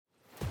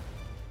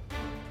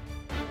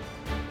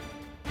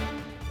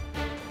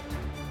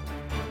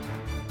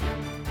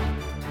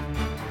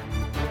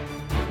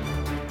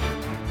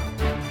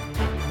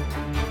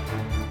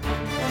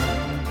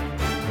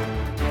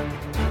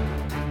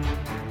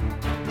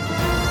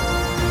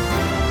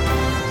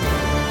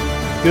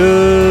Good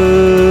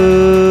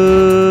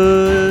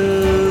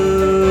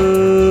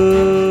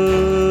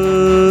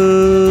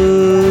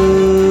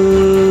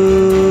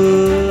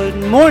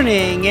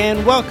morning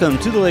and welcome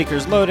to the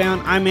Lakers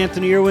Lowdown. I'm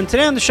Anthony Irwin.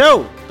 Today on the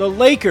show, the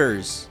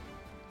Lakers.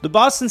 The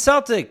Boston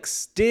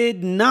Celtics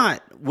did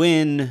not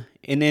win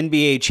an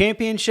NBA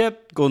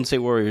championship. Golden State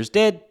Warriors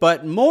did,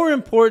 but more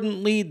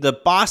importantly, the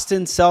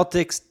Boston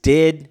Celtics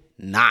did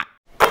not.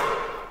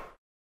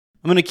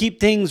 I'm going to keep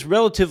things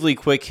relatively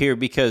quick here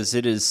because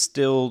it is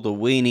still the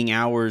waning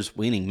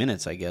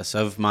minutes, I guess,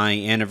 of my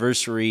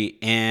anniversary.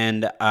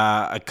 And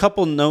a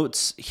couple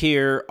notes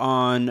here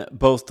on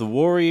both the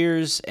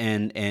Warriors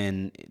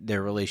and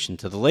their relation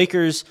to the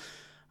Lakers.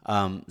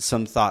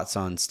 Some thoughts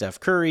on Steph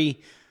Curry.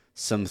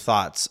 Some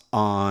thoughts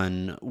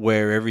on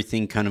where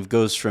everything kind of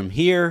goes from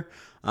here.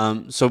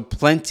 So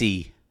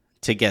plenty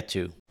to get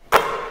to.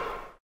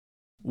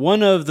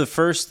 One of the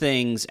first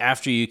things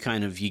after you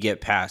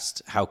get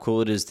past how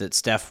cool it is that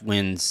Steph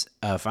wins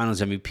Finals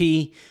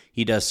MVP,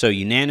 he does so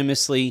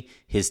unanimously.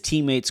 His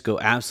teammates go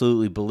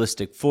absolutely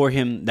ballistic for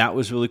him. That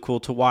was really cool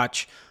to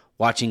watch.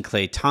 Watching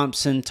Klay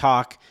Thompson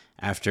talk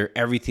after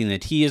everything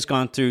that he has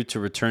gone through to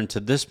return to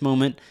this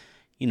moment,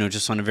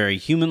 just on a very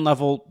human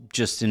level,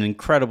 just an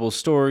incredible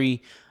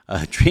story.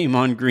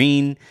 Draymond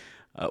Green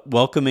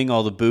welcoming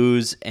all the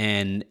boos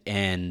and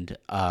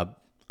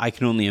I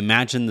can only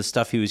imagine the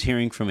stuff he was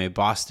hearing from a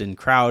Boston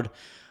crowd.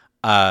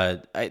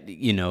 Him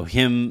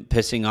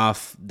pissing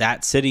off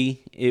that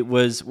city, it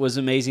was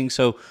amazing.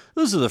 So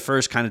those are the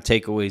first kind of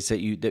takeaways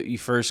that you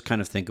first kind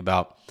of think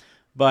about.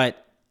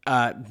 But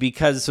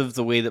because of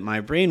the way that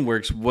my brain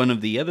works, one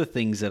of the other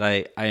things that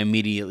I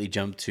immediately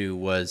jumped to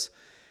was,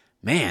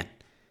 man,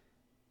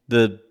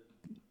 the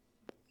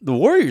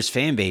Warriors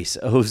fan base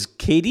owes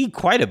KD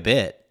quite a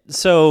bit.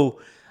 So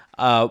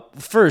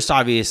first,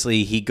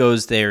 obviously, he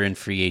goes there in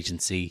free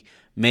agency,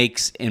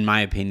 makes, in my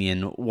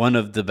opinion, one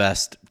of the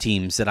best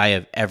teams that I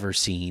have ever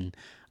seen.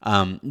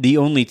 The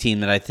only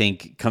team that I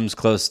think comes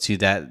close to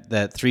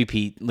that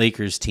three-peat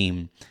Lakers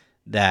team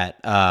that,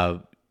 I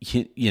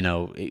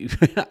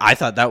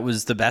thought that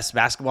was the best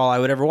basketball I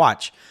would ever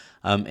watch.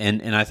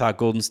 And I thought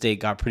Golden State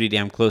got pretty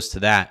damn close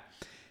to that.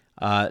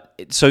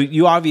 So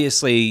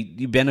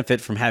you benefit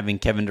from having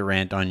Kevin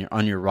Durant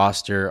on your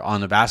roster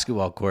on the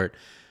basketball court.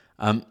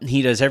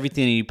 He does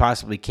everything he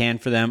possibly can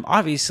for them.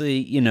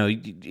 Obviously,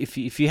 if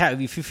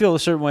you feel a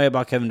certain way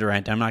about Kevin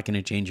Durant, I'm not going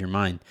to change your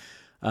mind.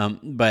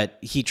 But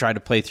he tried to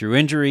play through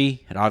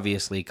injury. It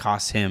obviously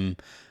cost him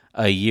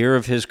a year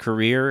of his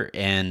career,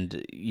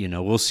 and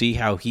we'll see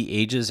how he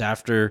ages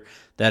after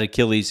that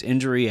Achilles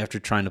injury, after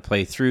trying to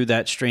play through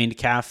that strained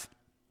calf.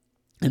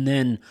 And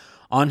then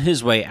on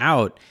his way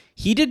out,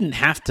 he didn't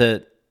have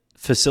to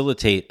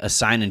facilitate a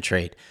sign and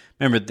trade.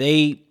 Remember,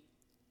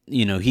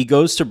 he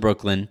goes to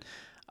Brooklyn.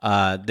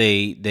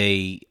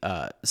 They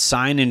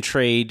sign and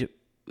trade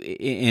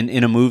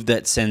in a move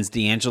that sends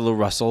D'Angelo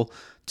Russell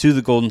to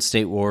the Golden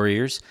State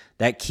Warriors.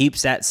 That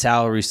keeps that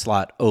salary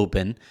slot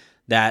open.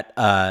 That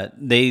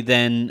they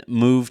then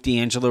move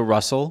D'Angelo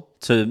Russell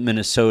to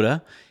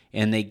Minnesota,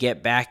 and they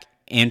get back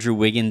Andrew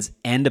Wiggins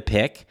and a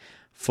pick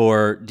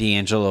for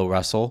D'Angelo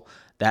Russell.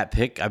 That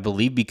pick, I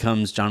believe,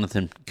 becomes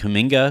Jonathan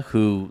Kuminga,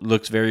 who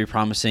looks very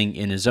promising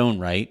in his own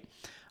right.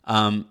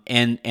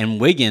 And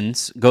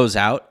Wiggins goes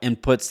out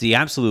and puts the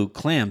absolute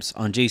clamps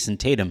on Jason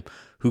Tatum,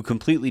 who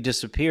completely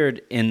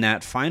disappeared in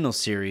that final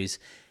series.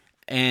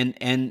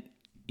 And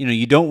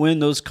you don't win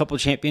those couple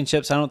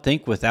championships, I don't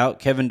think, without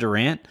Kevin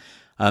Durant.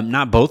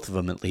 Not both of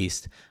them, at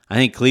least. I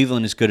think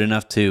Cleveland is good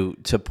enough to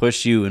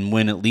push you and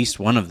win at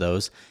least one of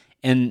those.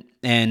 And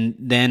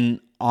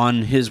then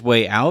on his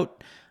way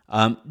out,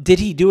 did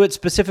he do it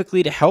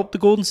specifically to help the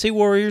Golden State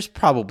Warriors?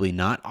 Probably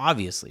not.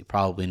 Obviously,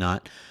 probably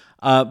not.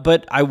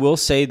 But I will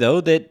say,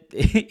 though, that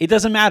it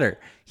doesn't matter.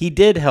 He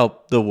did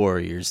help the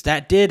Warriors.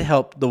 That did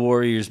help the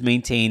Warriors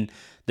maintain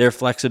their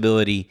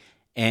flexibility.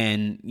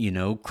 And,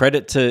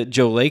 credit to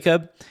Joe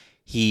Lacob.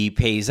 He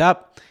pays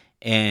up,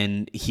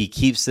 and he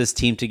keeps this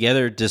team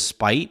together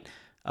despite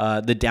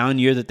the down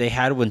year that they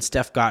had when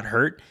Steph got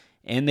hurt.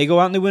 And they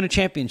go out and they win a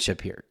championship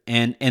here.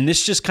 And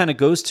this just kind of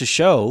goes to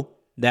show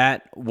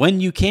that when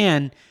you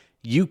can,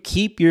 you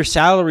keep your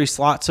salary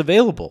slots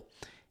available.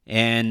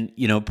 And,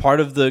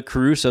 part of the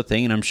Caruso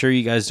thing, and I'm sure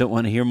you guys don't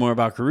want to hear more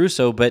about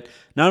Caruso, but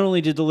not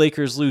only did the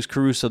Lakers lose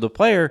Caruso the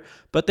player,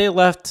 but they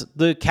left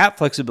the cap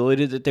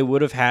flexibility that they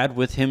would have had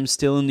with him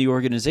still in the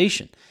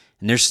organization.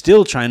 And they're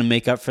still trying to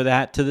make up for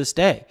that to this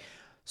day.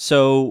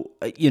 So,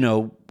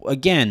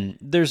 again,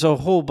 there's a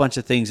whole bunch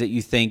of things that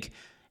you think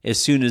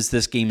as soon as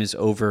this game is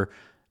over.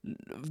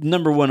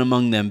 Number one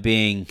among them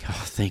being,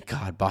 oh, thank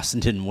God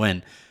Boston didn't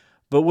win.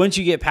 But once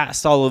you get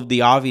past all of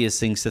the obvious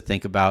things to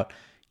think about,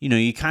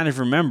 you kind of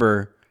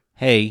remember,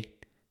 hey,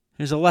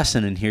 there's a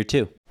lesson in here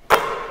too.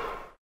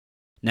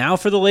 Now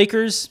for the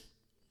Lakers,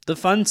 the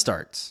fun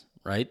starts,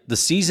 right? The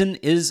season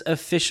is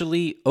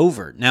officially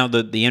over. Now,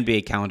 the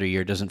NBA calendar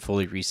year doesn't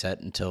fully reset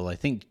until, I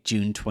think,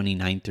 June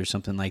 29th or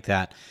something like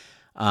that.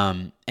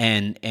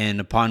 And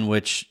upon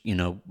which,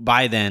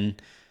 by then,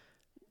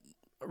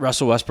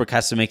 Russell Westbrook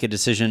has to make a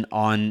decision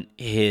on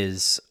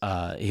his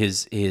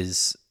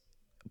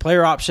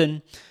player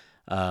option.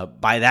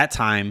 By that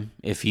time,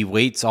 if he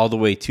waits all the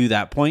way to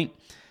that point,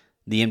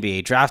 the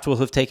NBA draft will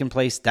have taken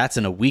place. That's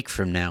in a week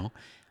from now.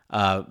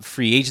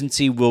 Free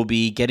agency will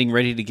be getting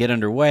ready to get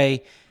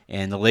underway,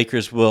 and the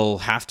Lakers will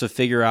have to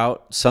figure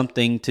out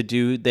something to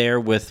do there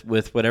with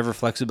whatever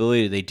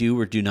flexibility they do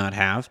or do not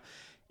have.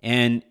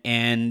 And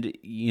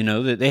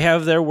that they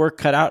have their work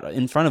cut out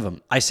in front of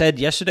them. I said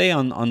yesterday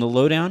on the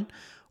lowdown,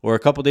 or a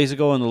couple days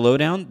ago on the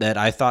lowdown, that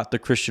I thought the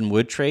Christian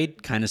Wood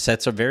trade kind of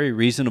sets a very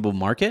reasonable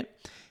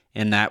market,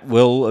 and that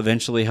will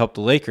eventually help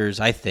the Lakers,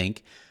 I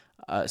think,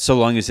 so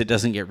long as it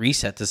doesn't get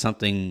reset to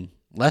something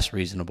less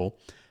reasonable.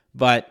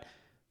 But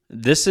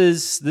this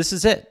is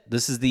it.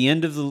 This is the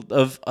end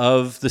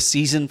of the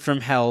season from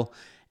hell.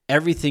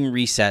 Everything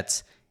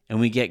resets, and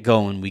we get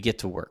going. We get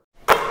to work.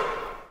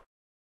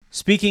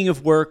 Speaking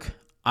of work,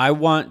 I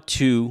want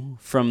to,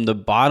 from the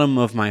bottom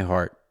of my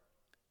heart,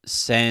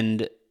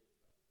 send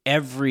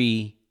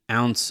every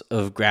ounce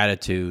of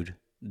gratitude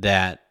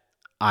that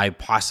I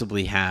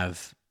possibly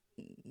have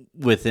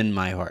within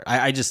my heart.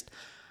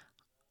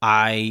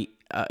 I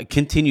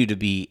continue to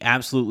be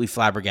absolutely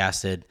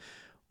flabbergasted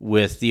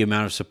with the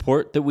amount of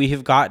support that we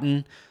have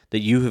gotten, that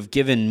you have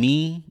given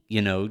me,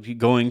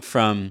 going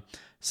from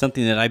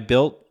something that I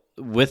built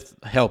with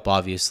help,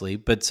 obviously,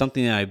 but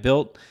something that I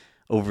built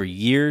over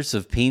years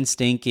of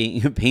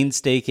painstaking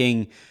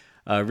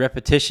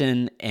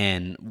repetition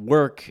and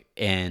work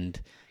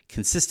and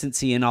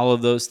consistency and all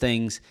of those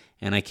things.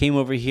 And I came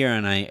over here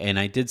and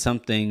I did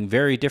something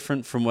very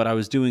different from what I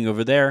was doing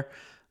over there.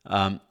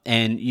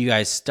 And you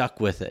guys stuck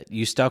with it.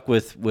 You stuck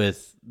with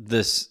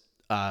this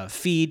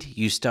feed.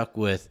 You stuck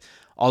with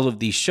all of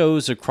these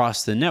shows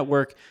across the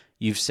network.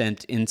 You've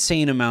sent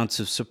insane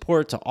amounts of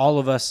support to all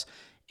of us.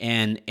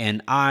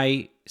 And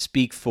I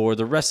speak for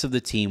the rest of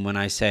the team when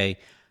I say,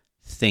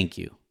 thank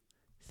you.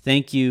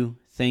 Thank you,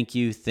 thank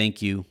you,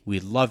 thank you. We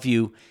love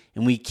you,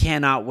 and we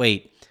cannot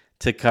wait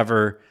to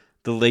cover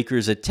the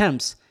Lakers'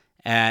 attempts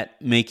at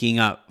making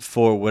up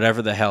for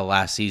whatever the hell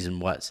last season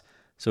was.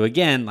 So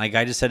again, like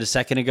I just said a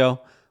second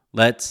ago,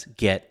 let's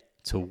get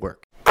to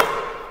work.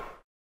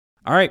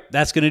 All right,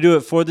 that's going to do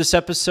it for this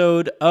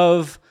episode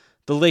of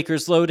the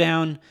Lakers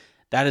Lowdown.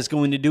 That is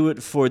going to do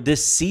it for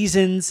this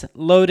season's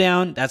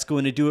lowdown. That's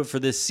going to do it for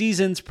this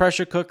season's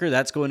pressure cooker.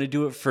 That's going to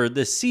do it for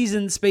this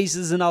season's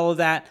spaces and all of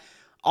that.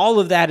 All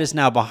of that is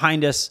now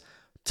behind us.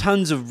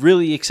 Tons of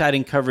really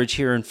exciting coverage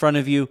here in front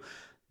of you.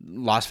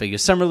 Las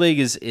Vegas Summer League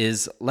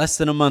is less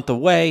than a month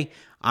away.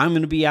 I'm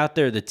going to be out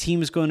there. The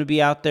team is going to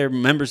be out there.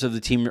 Members of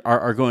the team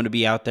are going to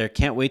be out there.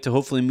 Can't wait to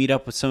hopefully meet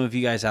up with some of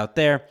you guys out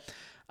there.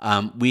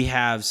 We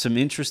have some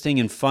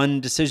interesting and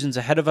fun decisions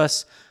ahead of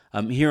us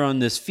here on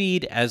this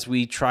feed as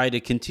we try to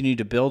continue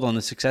to build on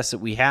the success that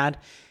we had.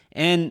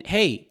 And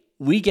hey,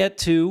 we get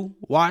to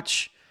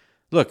watch.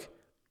 Look,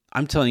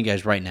 I'm telling you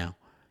guys right now,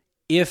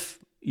 if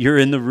you're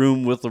in the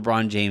room with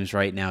LeBron James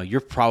right now,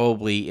 you're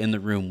probably in the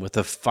room with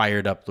a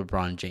fired up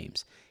LeBron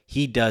James.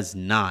 He does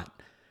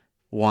not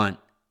want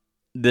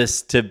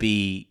this to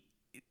be,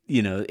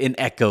 an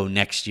echo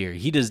next year.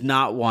 He does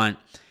not want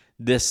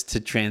this to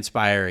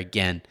transpire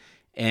again.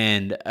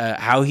 And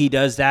how he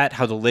does that,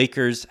 how the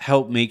Lakers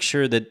help make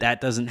sure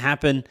that doesn't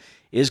happen,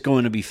 is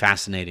going to be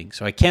fascinating.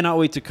 So I cannot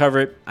wait to cover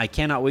it. I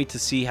cannot wait to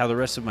see how the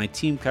rest of my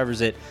team covers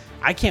it.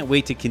 I can't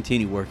wait to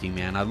continue working,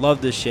 man. I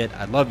love this shit.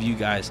 I love you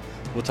guys.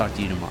 We'll talk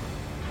to you tomorrow.